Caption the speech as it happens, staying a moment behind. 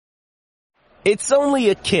It's only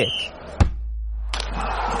a kick,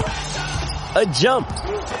 a jump,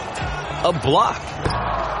 a block.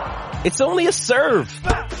 It's only a serve.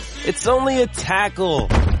 It's only a tackle,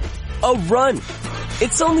 a run.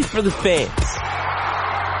 It's only for the fans.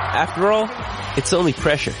 After all, it's only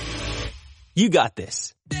pressure. You got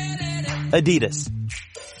this. Adidas.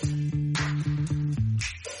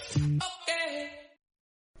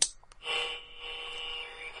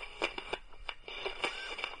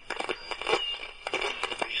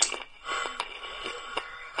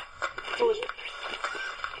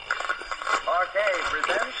 Arcade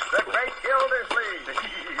presents The Great Gildersleeve.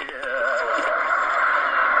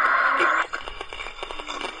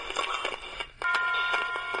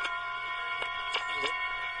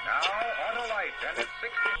 Now, Autolite and its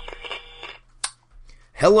 60...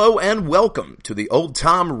 Hello and welcome to the Old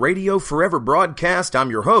Time Radio Forever broadcast.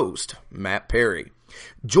 I'm your host, Matt Perry.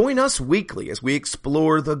 Join us weekly as we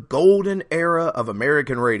explore the golden era of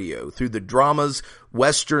American radio through the dramas,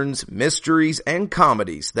 westerns, mysteries, and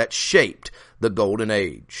comedies that shaped the golden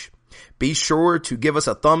age. Be sure to give us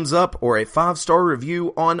a thumbs up or a 5-star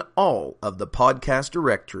review on all of the podcast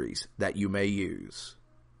directories that you may use.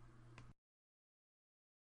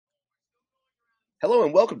 Hello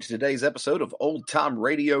and welcome to today's episode of Old Time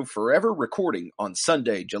Radio Forever, recording on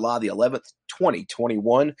Sunday, July the 11th,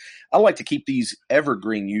 2021. I like to keep these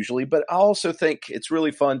evergreen usually, but I also think it's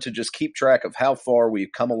really fun to just keep track of how far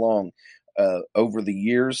we've come along over the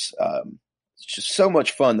years. It's just so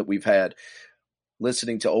much fun that we've had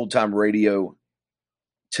listening to Old Time Radio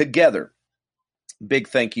together. Big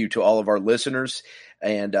thank you to all of our listeners,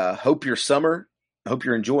 and hope you're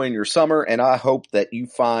enjoying your summer, and I hope that you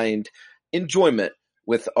find enjoyment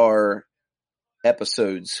with our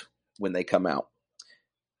episodes when they come out.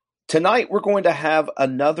 Tonight we're going to have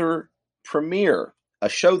another premiere, a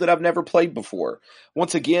show that I've never played before.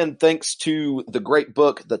 Once again, thanks to the great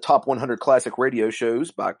book, The Top 100 Classic Radio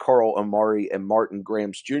Shows by Carl Amari and Martin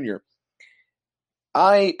Grams Jr.,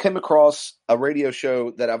 I came across a radio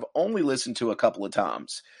show that I've only listened to a couple of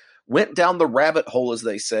times. Went down the rabbit hole, as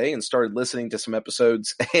they say, and started listening to some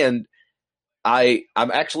episodes, and I'm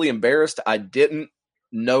actually embarrassed I didn't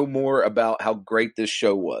know more about how great this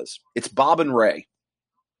show was. It's Bob and Ray.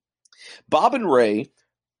 Bob and Ray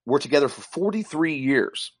were together for 43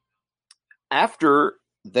 years. After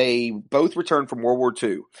they both returned from World War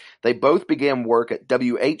II, they both began work at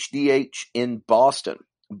WHDH in Boston.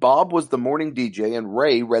 Bob was the morning DJ and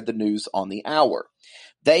Ray read the news on the hour.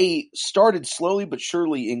 They started slowly but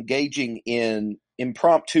surely engaging in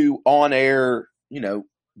impromptu on-air,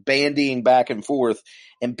 bandying back and forth,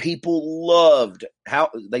 and people loved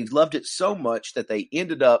it so much that they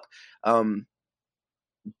ended up Bob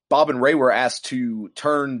and Ray were asked to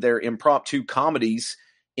turn their impromptu comedies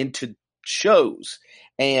into shows.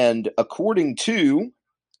 And according to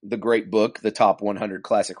the great book, The Top 100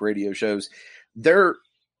 Classic Radio Shows, their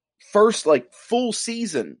first full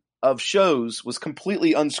season of shows was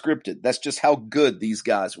completely unscripted. That's just how good these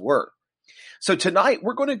guys were. So tonight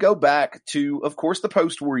we're going to go back to, of course, the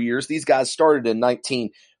post-war years. These guys started in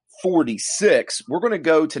 1946. We're going to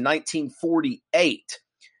go to 1948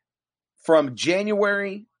 from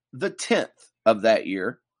January the 10th of that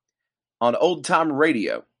year on Old Time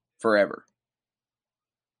Radio Forever.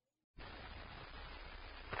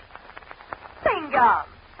 Bingo!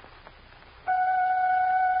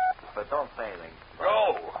 But don't say anything.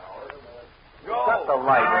 Go! Cut the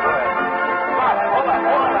light. Go ahead. Hold on.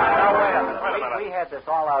 Now, wait a minute. We had this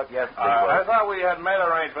all out yesterday. I thought we had made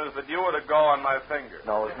arrangements that you were to go on my finger.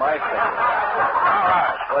 No, it was my finger. All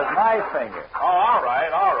right. It was my finger. Oh, all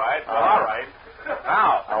right. Well, all right.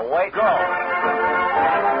 Now, wait. Go.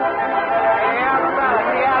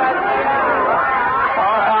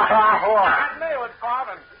 Nail it, Bob,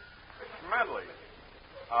 and medley.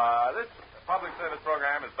 This public service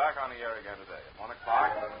program is back on the air again today at 1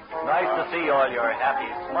 o'clock. Nice to see all your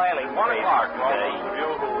happy, smiling 1 o'clock faces to all today. those of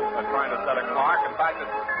you who are trying to set a clock. In fact,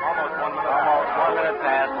 it's almost 1 minute. Almost 1 minute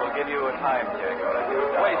past. We'll give you a time check.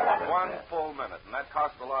 Wasted 1 full minute, and that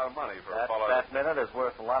costs a lot of money for a fellow. That minute is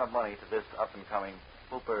worth a lot of money to this up-and-coming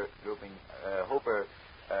Hooper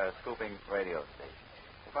scooping radio station.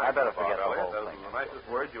 I better forget the whole thing. Those are the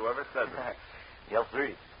nicest words you ever said to me. Yes,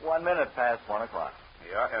 sir. 1 minute past 1 o'clock.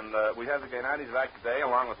 Yeah, and we have the Gennadys back today,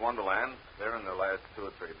 along with Wonderland. They're in their last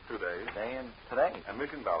 2 days. Today? And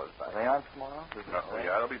Mission Bell is back. Are they on tomorrow?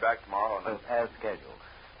 Yeah, they'll be back tomorrow. And as scheduled.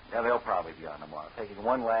 Yeah, they'll probably be on tomorrow, taking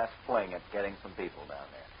one last fling at getting some people down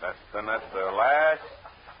there. That's their last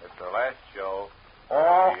show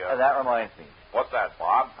Oh, that reminds me. What's that,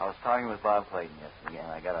 Bob? I was talking with Bob Clayton yesterday,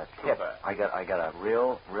 and I got a tip. I got a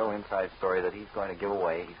real inside story that he's going to give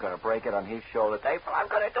away. He's going to break it on his show today, but I'm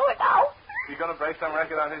going to do it now. He's going to break some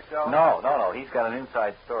record on his show? No. He's got an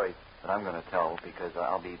inside story that I'm going to tell because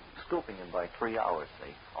I'll be scooping him by 3 hours,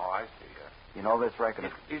 see? Oh, I see. You know this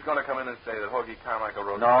record? He's going to come in and say that Hoagie Carmichael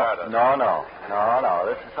wrote No.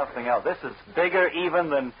 This is something else. This is bigger even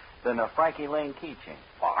than a Frankie Lane keychain.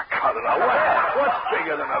 Oh, cut it out. What's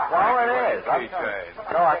bigger than a Frankie Lane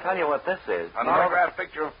keychain? No, I'll tell you what this is. An autographed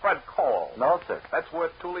picture of Fred Cole. No, sir. That's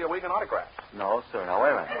worth $2 a week in autographs. No, sir. Now,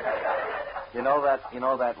 wait a minute. You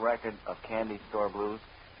know that record of Candy Store Blues?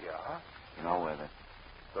 Yeah. You know where the...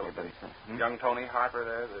 Young Tony Harper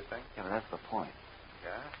there, they think? Yeah, but that's the point.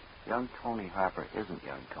 Yeah? Young Tony Harper isn't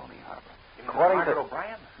young Tony Harper. According to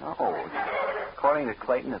O'Brien? No. According to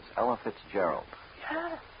Clayton, it's Ella Fitzgerald.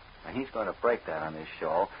 Yeah. And he's going to break that on his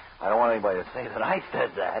show. I don't want anybody to say that I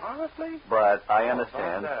said that. Honestly? But I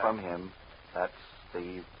understand from him that's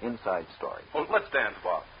the inside story. Well, let's dance,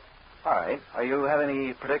 Bob. All right. Are you have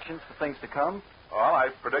any predictions for things to come? Well, I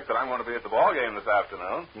predict that I'm going to be at the ball game this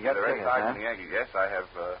afternoon. You got the Red tickets, Sox huh? and the Yankees. Yes, I have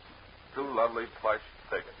 2 lovely plush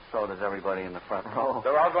tickets. So does everybody in the front row.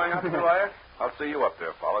 They're all going up to the wire? I'll see you up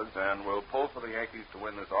there, fellas, and we'll pull for the Yankees to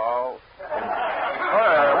win this all.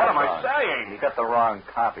 What am I saying? You got the wrong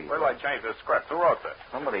copy. Where do I change this script? Who wrote this?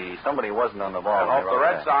 Somebody wasn't on the ball. I hope the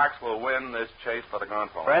Red Sox will win this chase for the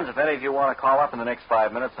Gonfalon. Friends, if any of you want to call up in the next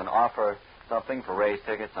 5 minutes and offer something for Ray's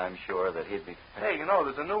tickets, I'm sure that he'd be... Hey,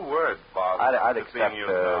 there's a new word, Bob. I'd that's accept being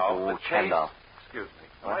used now. The chase. $10. Excuse me.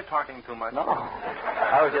 Am I talking too much? No.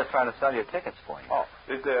 I was just trying to sell you tickets for you. Oh,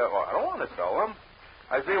 is there... Oh, I don't want to sell them.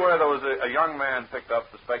 I see where there was a young man picked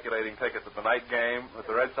up the speculating tickets at the night game, at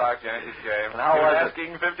the Red Sox-Yankees game. And how he was was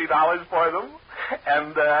asking $50 for them.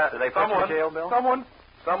 And did they put you in jail, Bill?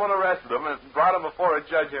 Someone arrested him and brought him before a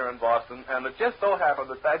judge here in Boston, and it just so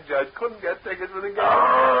happened that judge couldn't get tickets for the game. $500!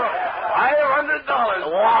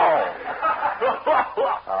 Wow!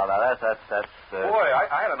 Oh, now that's Boy,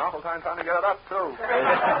 I had an awful time trying to get it up, too.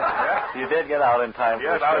 You did get out in time for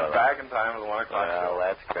Yes, the I show. was back in time for the 1 o'clock show. Well,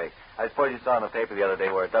 that's great. I suppose you saw in the paper the other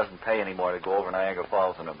day where it doesn't pay anymore to go over Niagara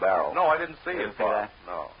Falls in a barrel. No, I didn't see You it. didn't see that?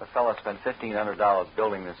 No. The fellow spent $1,500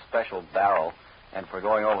 building this special barrel, and for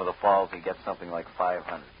going over the falls, he gets something like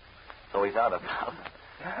 $500. So he's out of $1,000.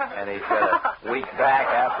 And he's got a week back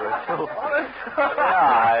after it, too.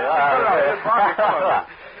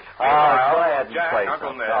 Go ahead and Jack, play Uncle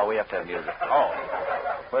some. Ned. No, we have to have music. Oh.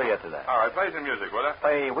 We'll get to that. All right, play some music, will you?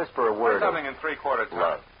 Play Whisper a Word. Something in 3/4 time.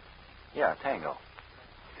 Love. Yeah, tango.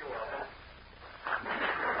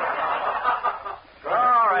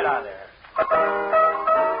 All right on there.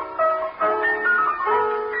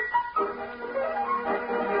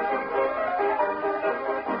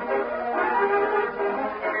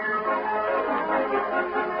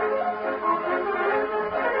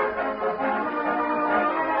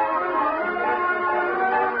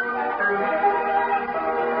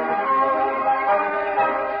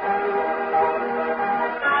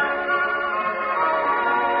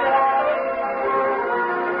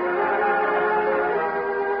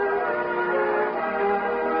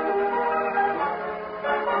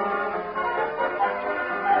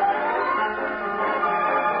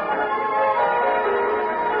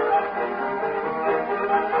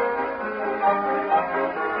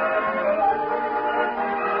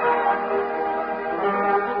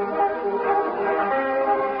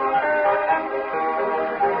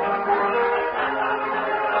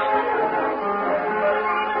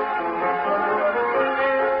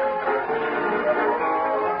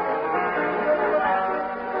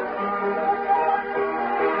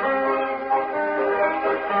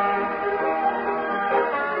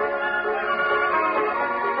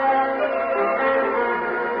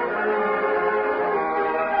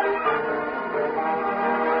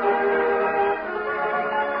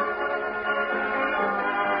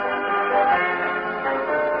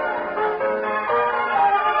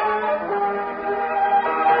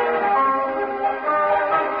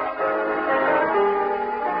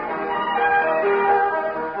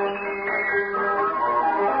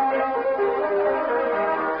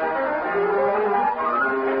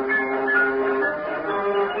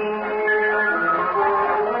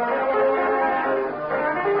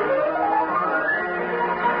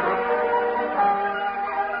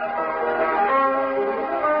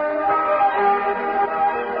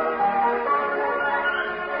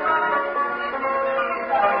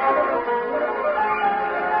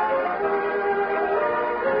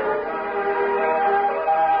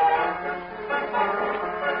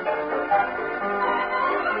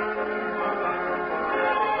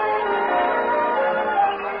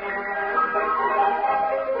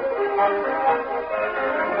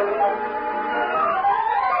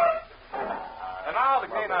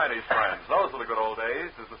 90s, friends. Those were the good old days,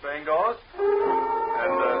 as the saying goes. And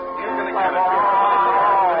he's going to get it to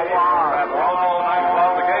you. That local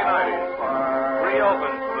nightclub, the Gay 90s,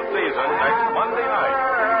 reopens for the season next Monday night.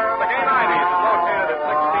 The Gay 90s is located at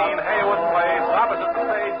 16 Haywood Place, opposite the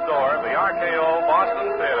stage door of the RKO Boston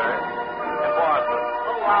Theater in Boston.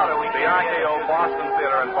 The RKO Boston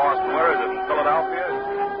Theater in Boston. Where is it? In Philadelphia?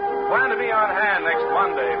 Plan to be on hand next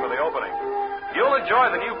Monday for the opening. You'll enjoy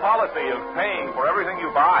the new policy of paying for everything you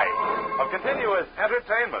buy, of continuous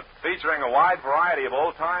entertainment featuring a wide variety of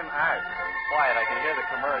old-time acts. Quiet, I can hear the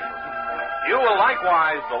commercial. You will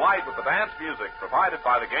likewise delight with the dance music provided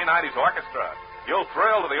by the Gay 90s Orchestra. You'll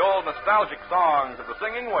thrill to the old nostalgic songs of the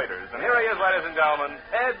Singing Waiters. And here he is, ladies and gentlemen,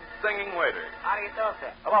 Ed Singing Waiter. How do you do,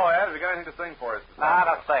 sir? Hello, Ed. Have you got anything to sing for us? Not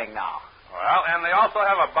a thing now. Well, and they also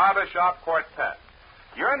have a barbershop quartet.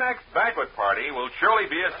 Your next banquet party will surely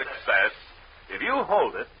be a success if you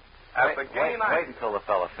hold it at the Gay 90s. Wait until the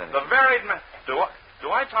fella finishes. The varied... Do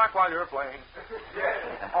I talk while you're playing?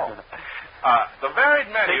 Oh. The varied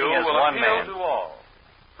menu Speaking as will one appeal man. to all.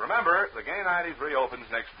 Remember, the Gay 90s reopens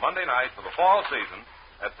next Monday night for the fall season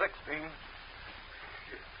at 16.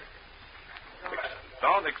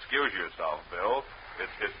 Don't excuse yourself, Bill.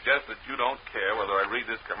 It's just that you don't care whether I read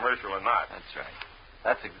this commercial or not. That's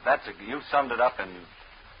right. You summed it up in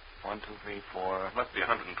 1, 2, 3, 4. It must be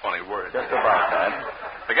 120 words. Just about that.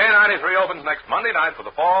 The Gay 90s reopens next Monday night for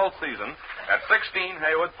the fall season at 16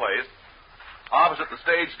 Haywood Place, opposite the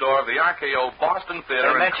stage door of the RKO Boston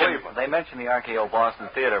Theater in Cleveland. They mention the RKO Boston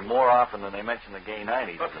Theater more often than they mention the Gay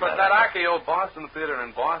 90s. But that RKO Boston Theater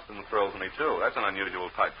in Boston thrills me, too. That's an unusual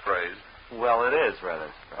type phrase. Well, it is, rather.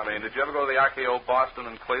 I mean, did you ever go to the RKO Boston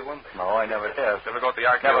in Cleveland? No, I never have. Did you ever go to the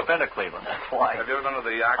RKO? Never been to Cleveland. Why? Have you ever been to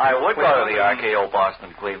the RKO I would Cleveland? go to the RKO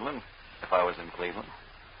Boston, Cleveland, if I was in Cleveland.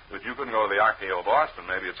 But you couldn't go to the RKO Boston.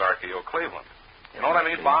 Maybe it's RKO Cleveland. You know what I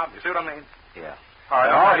mean, Bob? You see what I mean? Yeah. All right,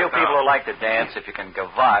 all you people who like to dance, if you can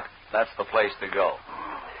gavotte, that's the place to go.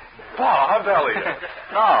 Bob Elliott.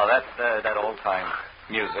 No, that's that old-time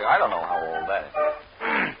music. I don't know how old that is.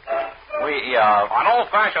 An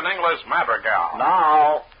old-fashioned English madrigal.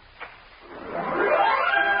 Now.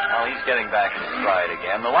 Well, he's getting back in stride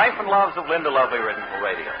again. The Life and Loves of Linda Lovely, written for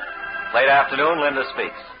radio. Late afternoon, Linda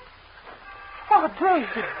speaks. Oh,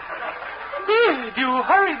 David. David, you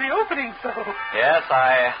hurry the opening so. Yes,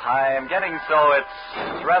 I am getting so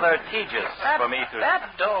it's rather tedious for me to...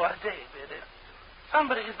 That door, David.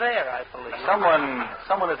 Somebody's there, I believe.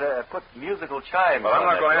 Someone has put musical chimes Well, I'm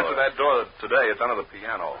on not going to door. answer that door today. It's under the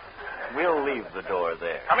piano. We'll leave the door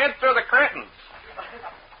there. Come in through the curtains.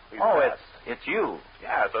 Oh, it's you.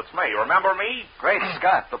 Yes, it's me. Remember me? Great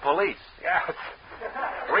Scott, the police. Yes.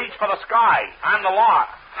 Reach for the sky. I'm the law.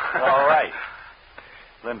 All right.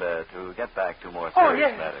 Linda, to get back to more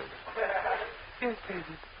serious matters. Yes, David.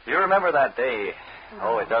 Do you remember that day?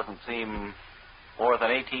 Oh, it doesn't seem more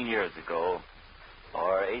than 18 years ago.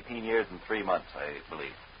 Or 18 years and 3 months, I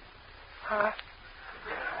believe. Huh?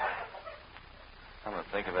 Come to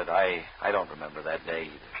think of it, I don't remember that day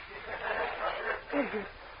either. David,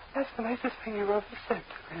 that's the nicest thing you ever said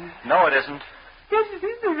to me. No, it isn't. Yes, it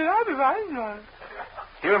is, David. I'll be right on.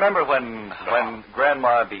 Do you remember when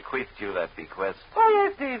Grandma bequeathed you that bequest? Oh,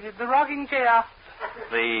 yes, David. The rocking chair.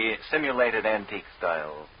 The simulated antique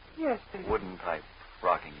style, Yes, David. wooden type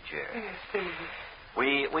rocking chair. Yes,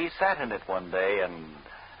 David. We sat in it one day and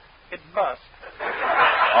It bust.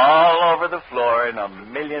 all over the floor in a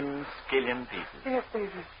million skillion pieces. Yes,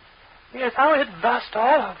 David. Yes, how it bust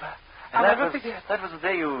all over. And I'll never forget. that was the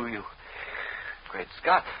day you... Great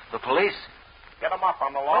Scott, the police. Get them up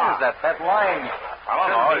on the What law. is that? That line. I don't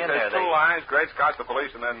know. shouldn't be It in says there. two lines, Great Scott, the police,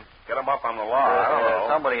 and then get them up on the law. I don't know.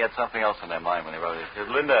 Somebody had something else in their mind when they wrote it.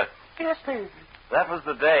 Linda, Yes, David. that was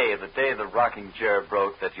the day the rocking chair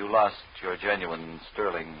broke, that you lost your genuine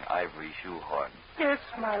sterling ivory shoehorn. Yes,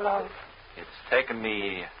 my love. It's taken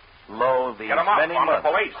me these Get them up many on months. the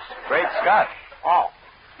police. Great Scott. Oh.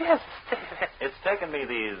 Yes, David. It's taken me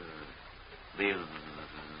these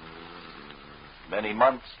many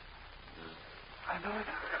months. I know it.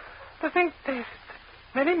 To think, David,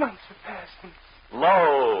 many months have passed since.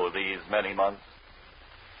 These many months.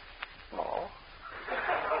 Oh.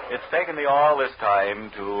 It's taken me all this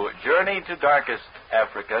time to journey to darkest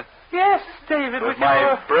Africa Yes, David, with with my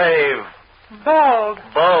your brave, bald,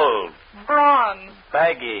 bold, bronze,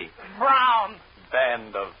 baggy brown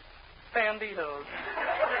band of... banditos.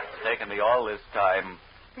 It's taken me all this time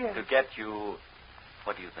Yes. to get you...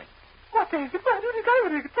 What do you think? What, David? What did you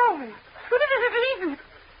tell me? What did you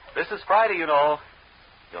This is Friday, you know.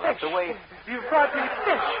 You'll have to wait. You brought me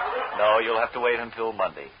fish. No, you'll have to wait until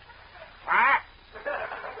Monday. Ah.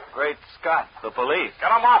 Great Scott, the police. Get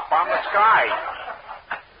them up on the sky.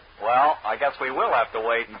 Well, I guess we will have to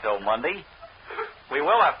wait until Monday.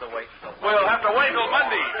 We'll have to wait till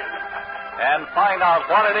Monday. And find out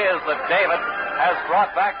what it is that David has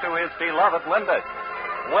brought back to his beloved Linda.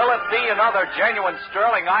 Will it be another genuine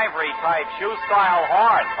sterling ivory type shoe-style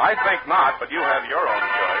horn? I think not, but you have your own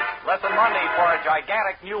choice. Listen Monday for a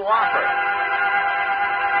gigantic new offer.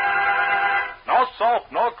 No soap,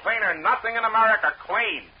 no cleaner, nothing in America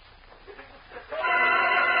clean.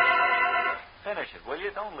 Finish it, will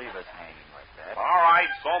you? Don't leave us hanging like that. All right,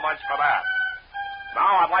 so much for that.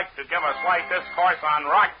 Now I'd like to give a slight discourse on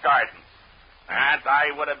rock gardens. And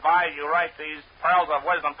I would advise you write these pearls of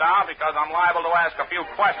wisdom down because I'm liable to ask a few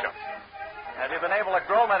questions. Have you been able to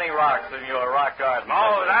grow many rocks in your rock garden?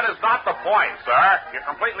 No, that is not the point, sir. You're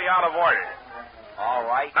completely out of order. All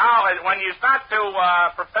right. Now, when you start to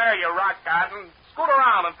prepare your rock garden, scoot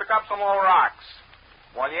around and pick up some more rocks.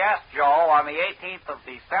 Well, yes, Joe, on the 18th of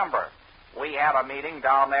December, we had a meeting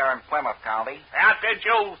down there in Plymouth County. And did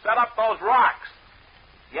you set up those rocks?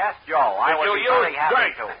 Yes, Joe, I would be very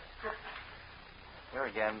happy dirt? to. Here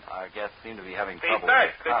again, our guests seem to be having The trouble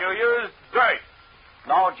dirt. with Did you use dirt?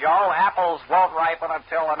 No, Joe, apples won't ripen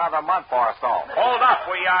until another month or so. Hold up.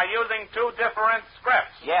 We are using two different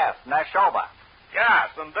scripts. Yes, Nashoba. Yes,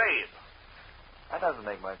 indeed. That doesn't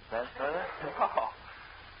make much sense, does it?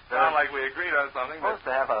 Sound like we agreed on something. We're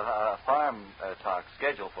supposed to have a farm talk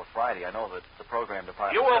scheduled for Friday. I know that the program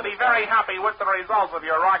department... You will be very happy with the results of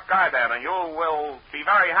your rock garden, and you will be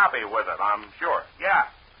very happy with it, I'm sure. Yeah.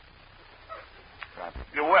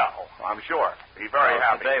 You will, I'm sure. Be very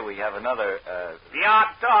happy. Today we have another...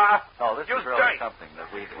 No, this is really something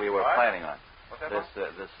that we were planning on. This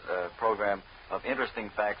program of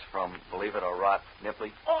interesting facts from, believe it or not,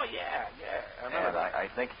 Nipley. Oh, yeah. And I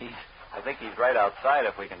think he's right outside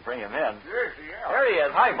if we can bring him in. Yes, yeah. There he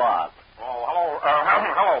is. Hi, Bob. Oh, hello.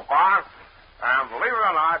 Hello, Bob. And believe it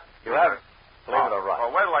or not... You have... Believe it or not.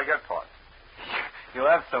 Well, where till I get to it? You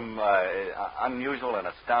have some unusual and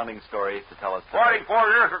astounding stories to tell us today. 44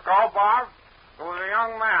 years ago, Bob, there was a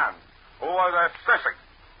young man who was a sissy.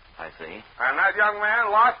 I see. And that young man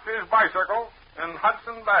lost his bicycle in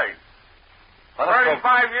Hudson Bay.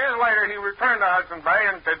 35 years later, he returned to Hudson Bay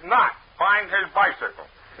and did not find his bicycle.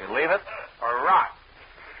 Believe it? Or not.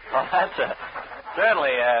 Well, that's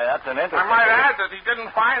that's an interesting... I might add that he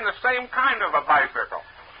didn't find the same kind of a bicycle.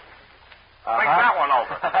 Think that one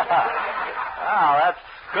over. Oh, that's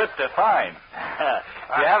good to find.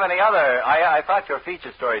 Do you have any other... I thought your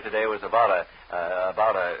feature story today was about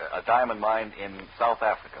a diamond mine in South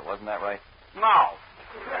Africa. Wasn't that right? No.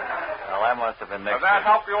 Well, that must have been next Does that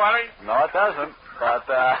help you any? No, it doesn't. But,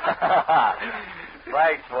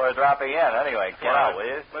 thanks for dropping in. Anyway, get out, will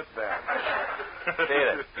you? Let's dance. See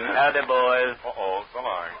it. Howdy, boys. Uh-oh, so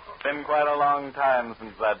long. Been quite a long time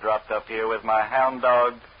since I dropped up here with my hound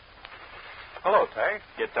dog. Hello, Tank.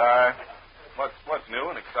 Guitar. What's new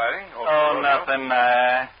and exciting? Oh, nothing.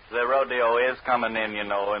 The rodeo is coming in, you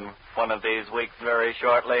know, in one of these weeks very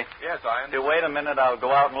shortly. Yes, I If you wait a minute, I'll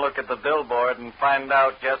go out and look at the billboard and find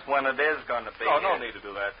out just when it is going to be. Oh, no need to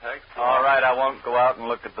do that, Tank. All right, I won't go out and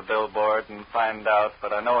look at the billboard and find out,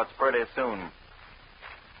 but I know it's pretty soon.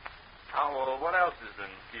 Well, what else has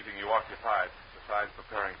been keeping you occupied besides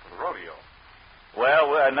preparing for the rodeo?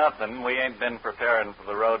 Well, nothing. We ain't been preparing for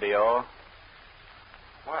the rodeo.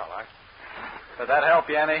 Well, Does that help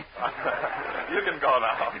you any? You can go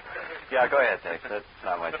now. Yeah, go ahead, Tex. That's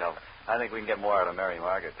not much help. I think we can get more out of Mary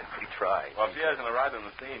Margaret if we try. Well, she hasn't arrived on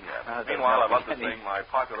the scene yet. Doesn't Meanwhile, help I'd love to any. sing my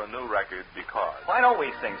popular new record, Because. Why don't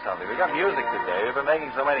we sing something? We got music today. We've been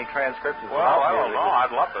making so many transcriptions. Well, I don't know.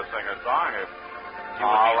 I'd love to sing a song if you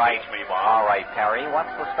would teach me, Bob. All right, Terry.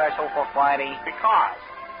 What's the special for Friday? Because.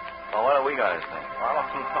 Well, what are we going to sing? I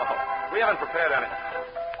don't know. We haven't prepared any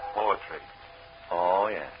poetry.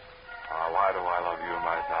 Oh, yes. Why do I love you,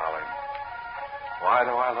 my darling? Why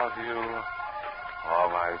do I love you?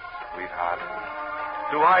 Oh, my sweetheart.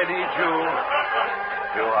 Do I need you?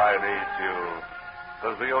 Do I need you?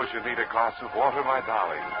 Does the ocean need a glass of water, my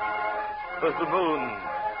darling? Does the moon,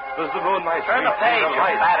 my Turn sweet the page, need a you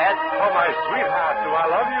light? fathead. Oh, my sweetheart, do I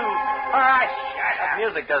love you? Shut up.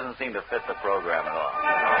 Music doesn't seem to fit the program at all.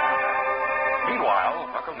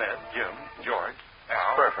 Meanwhile, Uncle Ned, Jim, George,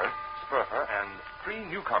 Al, Spurfer, and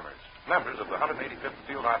 3 newcomers, members of the 185th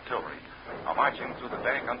Field Artillery, are marching through the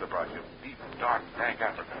dank underbrush of deep, dark, dank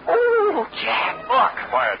Africa. Oh, Jack, look.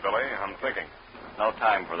 Quiet, Billy. I'm thinking. No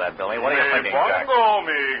time for that, Billy. What are you thinking, Jack? Bongo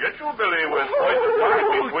me. Get you, Billy, with voice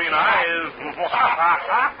between eyes.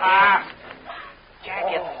 Jack,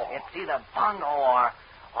 it's either Bongo or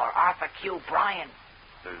Arthur Q. Bryan.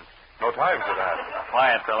 No time for that.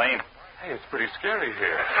 Quiet, Billy. Hey, it's pretty scary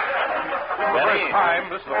here.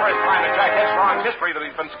 This is the first time in Jack Headstrong's history that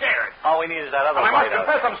he's been scared. All we need is that other And I must light out.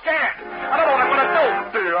 confess I'm scared. I don't know what I'm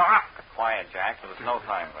going to do. Quiet, Jack. There's no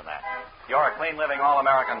time for that. You're a clean-living,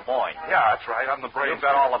 all-American boy. Yeah, that's right. I'm the brains. You've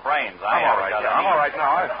got all the brains. I'm all right. Yeah, I'm all right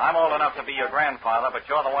now. I'm old enough to be your grandfather, but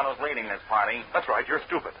you're the one who's leading this party. That's right. You're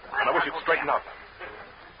stupid. And I wish you'd straighten up.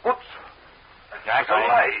 Whoops. Jack, There's a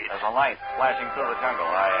light. There's a light flashing through the jungle.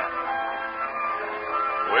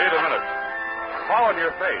 Wait a minute. Fall on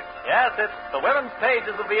your face. Yes, it's the women's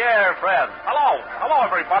pages of the air, Fred. Hello. Hello,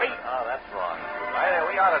 everybody. Oh, that's wrong.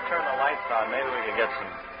 We ought to turn the lights on. Maybe we can get some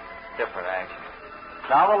different action.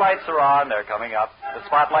 Now the lights are on. They're coming up. The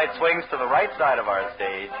spotlight swings to the right side of our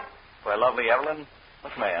stage, where lovely Evelyn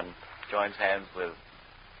McMahon joins hands with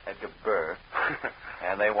Edgar Burr,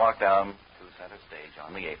 and they walk down to the center stage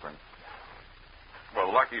on the apron. Well,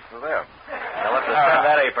 lucky for them. They'll have to send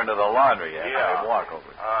that apron to the laundry after they walk over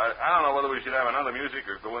it. I don't know whether we should have another music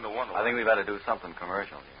or go into Wonderland. I think we better do something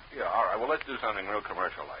commercial here. Yeah, all right. Well, let's do something real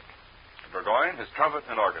commercial-like. Burgoyne, his trumpet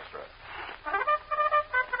and orchestra.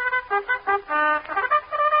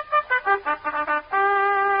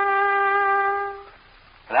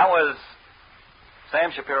 That was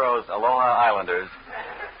Sam Shapiro's Aloha Islanders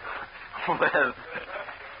with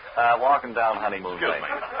Walking Down Honeymoon Excuse Lane. me.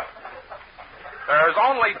 There's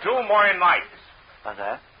only 2 more nights. What's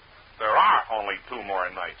that? There are only 2 more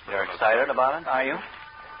nights. You're excited about it, are you?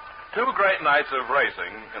 2 great nights of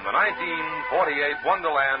racing in the 1948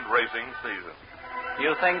 Wonderland racing season.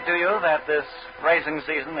 You think, do you, that this racing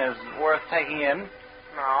season is worth taking in?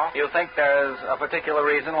 No. You think there's a particular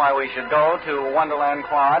reason why we should go to Wonderland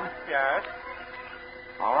Quad? Yes.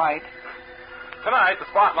 All right. Tonight, the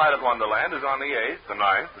spotlight at Wonderland is on the 8th, the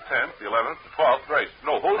 9th, the 10th, the 11th, the 12th race.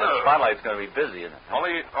 No, hold The on. spotlight's going to be busy, isn't it?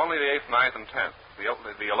 Only the 8th, 9th, and 10th. The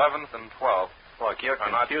 11th and 12th. Look, you're are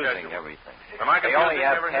not confusing scheduled. everything. Am I They confusing only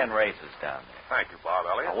have everything? 10 races down there. Thank you, Bob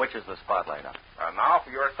Elliott. Now, which is the spotlight on? Now for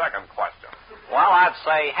your second question. Well, I'd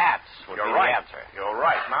say hats would You're be right. the answer. You're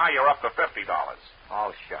right. Now you're up to $50. Oh,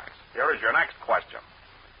 shucks. Here is your next question.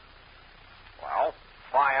 Well,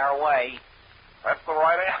 Fire away. that's the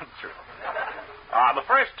right answer. The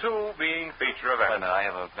first 2 being feature Wait a events. minute, I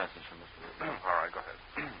have a message from Mr. Rubin. All right, go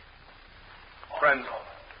ahead.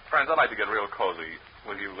 Friends, I'd like to get real cozy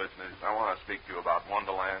with you listeners. I want to speak to you about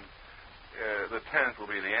Wonderland. The 10th will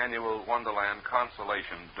be the annual Wonderland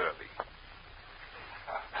Consolation Derby.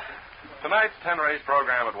 Tonight's 10-race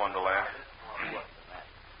program at Wonderland.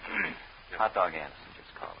 Hot Dog Anderson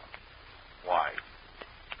just called up. Why?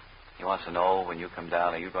 He wants to know when you come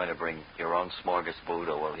down, are you going to bring your own smorgasbord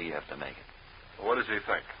or will he have to make it? What does he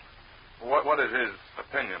think? What is his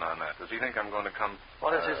opinion on that? Does he think I'm going to come...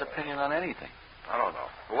 What is his opinion on anything? I don't know.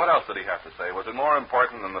 But what else did he have to say? Was it more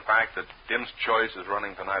important than the fact that Dim's Choice is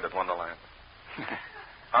running tonight at Wonderland?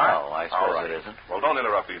 No, I suppose All right. it isn't. Well, don't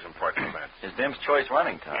interrupt these important events. Is Dim's Choice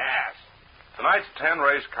running tonight? Yes. Tonight's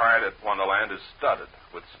 10-race card at Wonderland is studded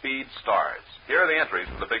with speed stars. Here are the entries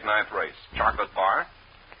for the big 9th race. Chocolate Bar.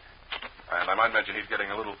 And I might mention he's getting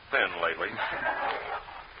a little thin lately.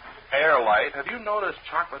 Airlight. Have you noticed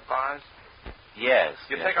chocolate bars? Yes.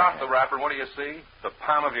 You yes, take I off have. the wrapper, and what do you see? The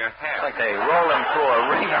palm of your It's hand. like they roll him through a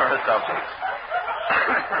ringer or something.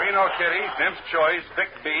 Reno Kitty, Dim's Choice, Vic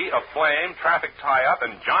B, Aflame, Traffic Tie-Up,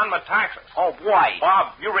 and John Metaxas. Oh, boy.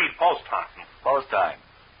 Bob, you read post time. Post time.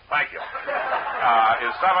 Thank you.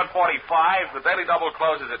 Is 7:45. The Daily Double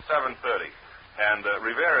closes at 7:30. And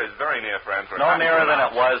Revere is very near, friends. We're No happy nearer to than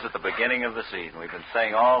it announce. was at the beginning of the season. We've been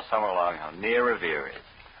saying all summer long how near Revere is.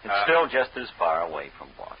 It's still just as far away from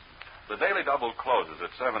Boston. The Daily Double closes at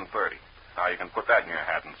 7:30. Now you can put that in your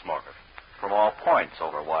hat and smoke it. From all points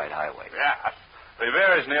over Wide Highway. Yes.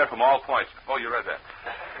 Revere is near from all points. Oh, you read that.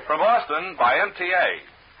 From Boston by MTA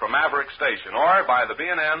from Maverick Station, or by the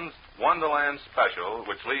B&N's Wonderland Special,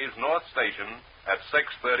 which leaves North Station at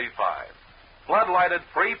 6:35. Floodlighted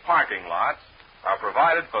free parking lots are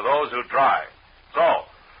provided for those who drive. So,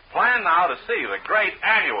 plan now to see the great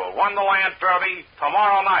annual Wonderland Derby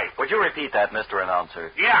tomorrow night. Would you repeat that, Mr.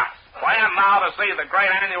 Announcer? Yes. Plan now to see the great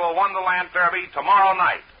annual Wonderland Derby tomorrow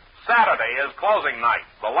night. Saturday is closing night,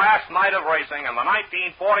 the last night of racing in the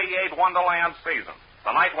 1948 Wonderland season.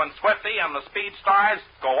 The night when Swifty and the Speed Stars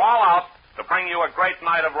go all out to bring you a great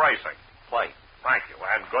night of racing. Play. Thank you,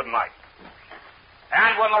 and good night.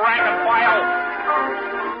 And when the rank and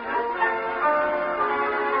file...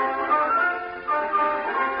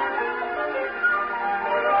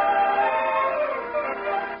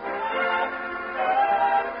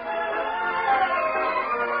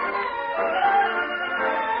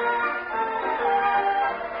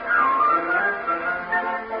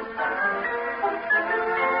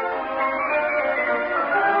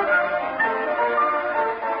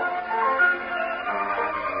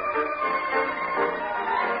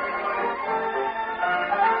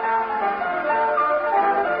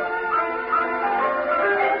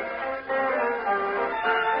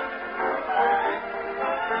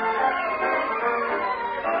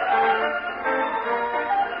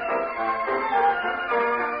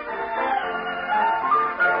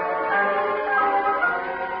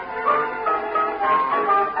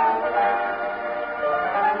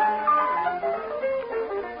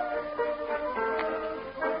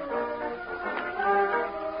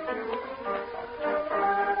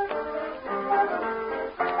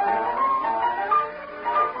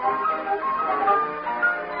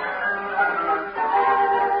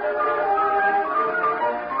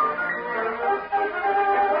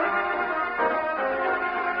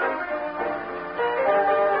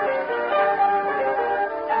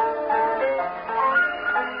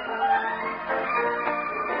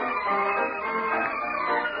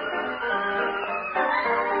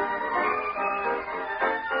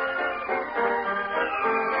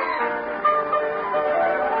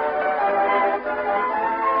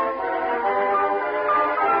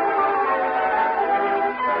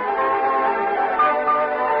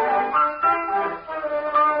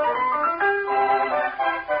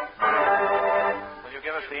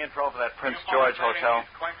 Prince George Hotel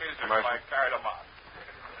commercial.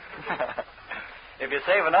 If you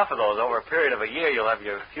save enough of those over a period of a year, you'll have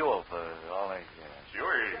your fuel for all that.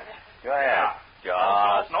 Sure. Go ahead.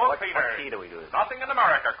 No, What Peter. key do we do? Nothing in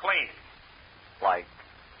America clean. Like,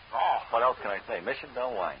 Oh. what else can I say? Mission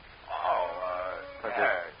Bell wine.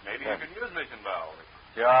 Maybe you can use Mission Bell.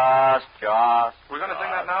 Just. We're going to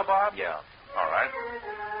sing that now, Bob? Yeah. All right.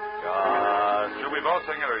 Just. Should we both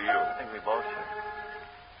sing it or you? I think we both should.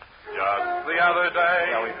 Just the other day,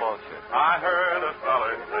 Yeah, we both should. I heard a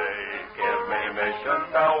feller say, give me Mission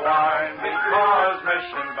Bell wine because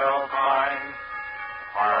Mission Bell's mine.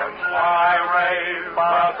 Hearts why rave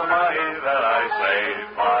about the money that I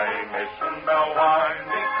save buying Mission Bell wine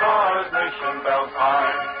because Mission Bell's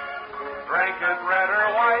mine. Drink it red or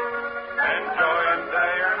white, enjoy it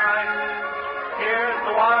day or night. Here's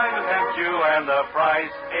the wine to tempt you and the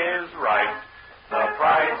price is right. The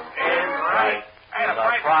price is right. And the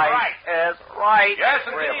price is right. Yes,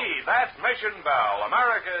 indeed. That's Mission Bell,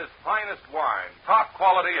 America's finest wine. Top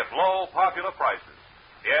quality at low, popular prices.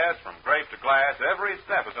 Yes, from grape to glass, every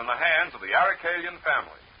step is in the hands of the Aracelian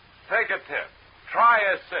family. Take a tip. Try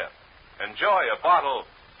a sip. Enjoy a bottle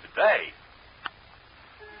today.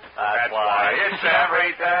 That's why it's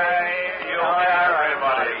every day. You'll hear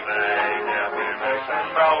everybody say, give me Mission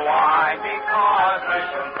Bell wine because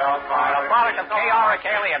Mission Bell's fine. A product of K.R.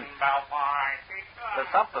 Aracelian. Bell wine.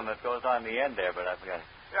 There's something that goes on the end there, but I forgot.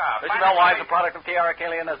 Yeah, Mission Bell wine is a product of K.R.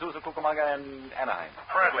 Aracelian, Azusa, Cucamonga, and Anaheim.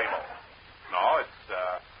 Fred Lebo. No, it's,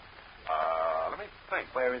 let me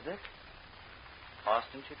think. Where is it?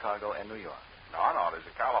 Austin, Chicago, and New York. No, there's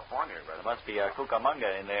a California. There must be a Cucamonga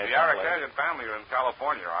in there. The Aracelian family are in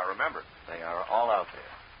California, I remember. They are all out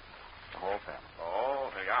there. The whole family. Oh,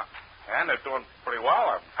 yeah. And they're doing pretty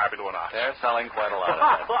well, I'm happy to announce. They're selling quite a lot of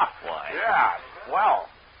that wine. Yeah, well.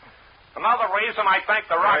 Another reason I think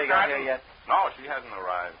the Rock Mary got Garden... here yet? No, she hasn't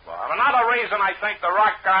arrived, Bob. Another reason I think the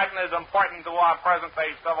Rock Garden is important to our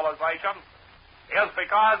present-day civilization is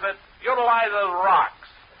because it utilizes rocks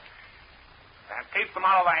and keeps them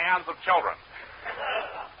out of the hands of children.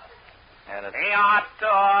 And it's He ought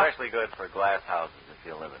to... especially good for glass houses if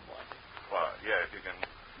you live in one. Well, yeah, if you can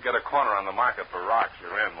get a corner on the market for rocks,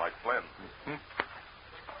 you're in, like Flynn. Hmm?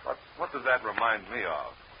 What does that remind me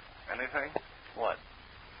of? Anything? What?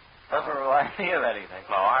 Doesn't remind me of anything.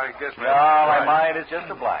 No, I guess... No, my mind is just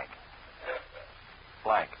a blank.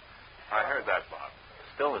 Blank. I heard that, Bob.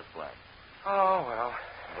 Still is blank. Oh, well.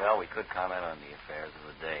 Well, we could comment on the affairs of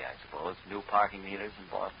the day, I suppose. New parking meters in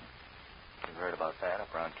Boston. You've heard about that up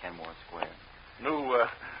around Kenmore Square. New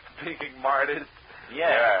peaking martyrs?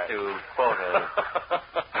 Yes, to quote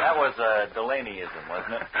that was a Delaneyism,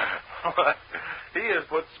 wasn't it? He has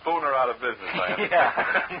put Spooner out of business, I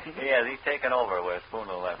understand. Yeah, he's taken over where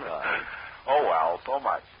Spooner left off. Oh, well, so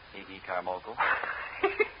much. E.G. Carmichael.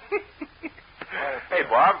 Hey,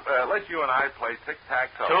 Bob, let you and I play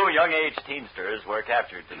tic-tac-toe. 2 young-age teamsters were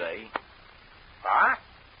captured today. Huh?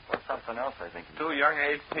 Or something else, I think. 2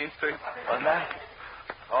 young-age teamsters? Wasn't that?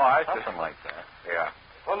 Oh, I see. Something like that. Yeah.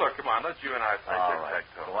 Well, look, come on, let you and I play All right.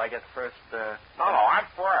 tic-tac-toe. So I get first... No, I'm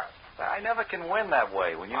first. I never can win that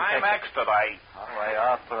way. When you I'm take expedite. All right,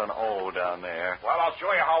 I'll put an O down there. Well, I'll show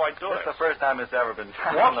you how I do It's it. the first time it's ever been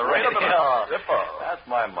done Whoops, on the wait a radio. minute. Zippo. That's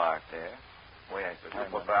my mark there. Wait, I Did should you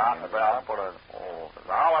put put that? I'll put an O.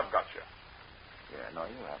 Now I've got you. Yeah, no,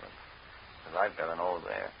 you haven't. Because I've got an O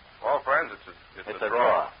there. Well, friends, it's It's a a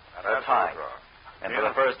draw. draw. And A that's tie. a draw. And for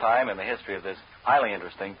the first time in the history of this highly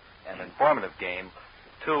interesting and informative game,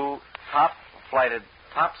 2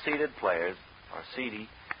 top-seeded players, or seedy,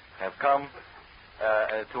 have come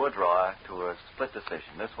to a draw, to a split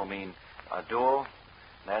decision. This will mean a duel,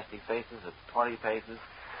 nasty faces at 20 paces,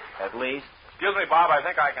 at least. Excuse me, Bob, I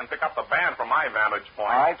think I can pick up the band from my vantage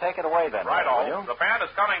point. All right, take it away then. Right will on. you? The band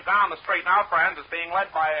is coming down the street now, friends. It's being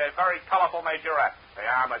led by a very colorful majorette.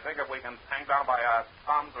 And I think if we can hang down by our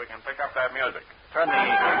thumbs, we can pick up that music. Turn the...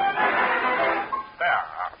 There.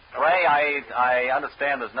 Ray, I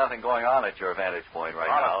understand there's nothing going on at your vantage point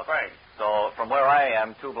right Not a now. thing. So from where I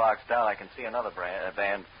am, 2 blocks down, I can see another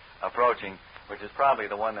band approaching, which is probably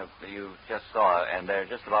the one that you just saw, and they're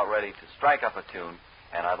just about ready to strike up a tune.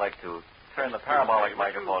 And I'd like to turn the parabolic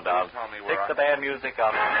microphone down, pick the band music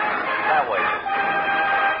up that way.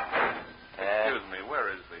 Excuse me, where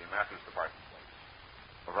is the master's department?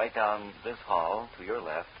 Right down this hall to your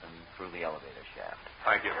left and through the elevator shaft.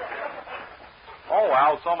 Thank you. Oh,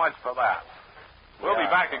 well, so much for that. We'll be Yeah.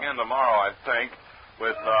 back again tomorrow, I think,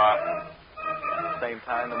 with, Same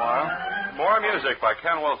time tomorrow? more music by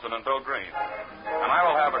Ken Wilson and Bill Green. And I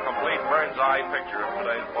will have a complete bird's eye picture of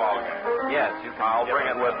today's ball game. Yes, you can. I'll bring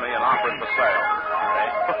it with me and offer it for sale. All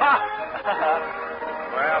right.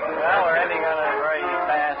 well, we're ending on a very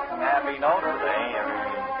fast and happy note today.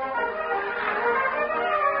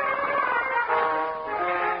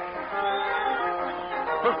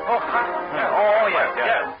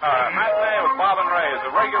 Yes. Matinee with Bob and Ray is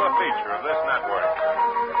a regular feature of this network.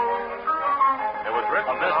 It was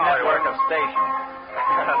written Of this in network Hollywood, of stations.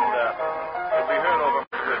 and it'll be heard over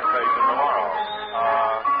this station tomorrow.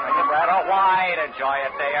 Ring the rattle wide, enjoy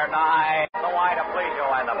it day or night. The wine to please you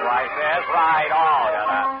and the price is right. Oh,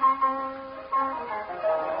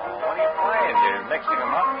 what are you playing? You're mixing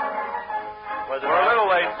them up? We're a little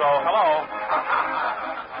late, so hello.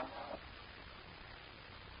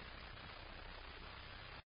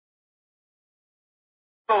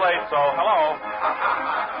 Late, so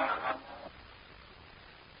hello.